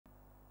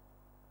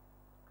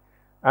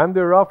And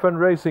they're off and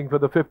racing for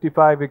the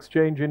 55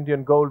 Exchange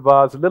Indian Gold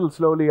Vase. A little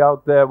slowly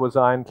out there was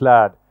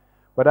Ironclad.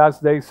 But as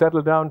they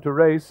settle down to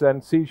race,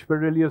 and Siege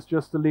Perilous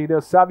just the leader,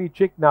 Savvy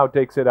Chick now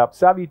takes it up.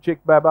 Savvy Chick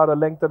by about a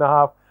length and a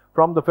half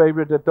from the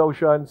favourite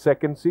ETOSHA in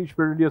second. Siege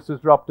Perilous is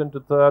dropped into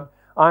third.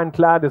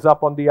 Ironclad is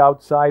up on the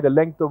outside, a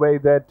length away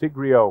there,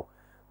 Tigrio.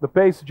 The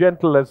pace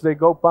gentle as they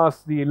go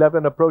past the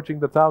 11, approaching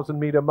the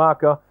 1,000-metre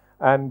marker.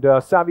 And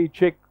Savvy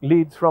Chick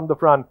leads from the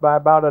front by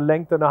about a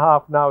length and a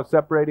half now,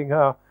 separating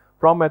her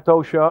from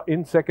ETOSHA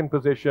in second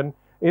position.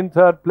 In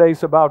third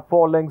place, about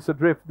 4 lengths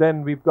adrift,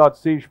 then we've got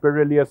Siege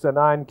Perilous and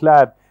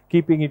Ironclad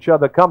keeping each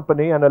other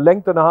company, and a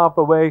length and a half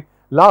away,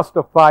 last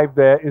of 5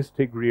 there is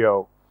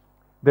Tigrio.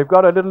 They've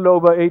got a little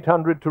over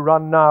 800 to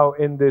run now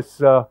in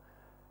this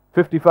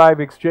 55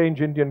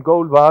 Exchange Indian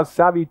Gold Vase.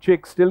 Savvy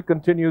Chick still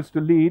continues to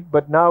lead,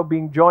 but now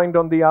being joined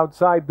on the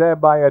outside there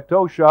by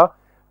ETOSHA.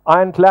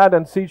 Ironclad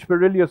and Siege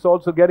Perilous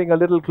also getting a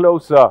little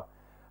closer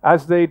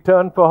as they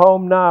turn for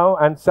home now,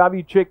 and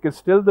Savvy Chick is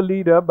still the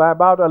leader by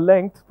about a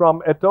length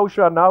from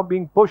ETOSHA, now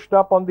being pushed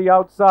up on the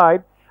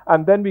outside,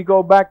 and then we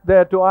go back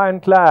there to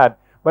Ironclad.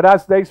 But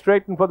as they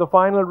straighten for the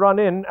final run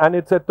in, and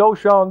it's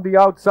ETOSHA on the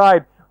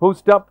outside who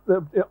stopped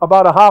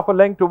about a half a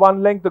length to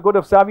 1 length, the good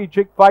of Savvy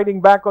Chick fighting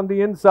back on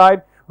the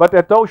inside, but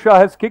ETOSHA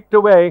has kicked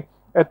away.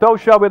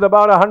 ETOSHA with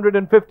about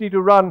 150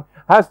 to run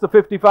has the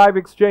 55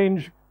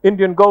 Exchange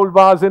Indian Gold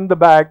Vase in the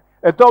bag.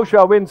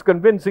 ETOSHA wins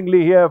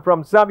convincingly here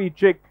from Savvy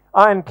Chick,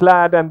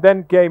 Ironclad, and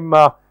then came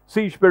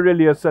Siege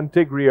Perilous and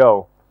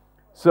Tigrio.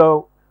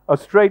 So a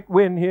straight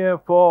win here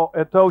for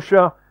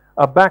ETOSHA,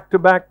 a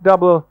back-to-back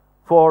double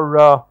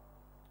for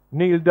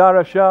Neil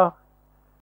Darashah,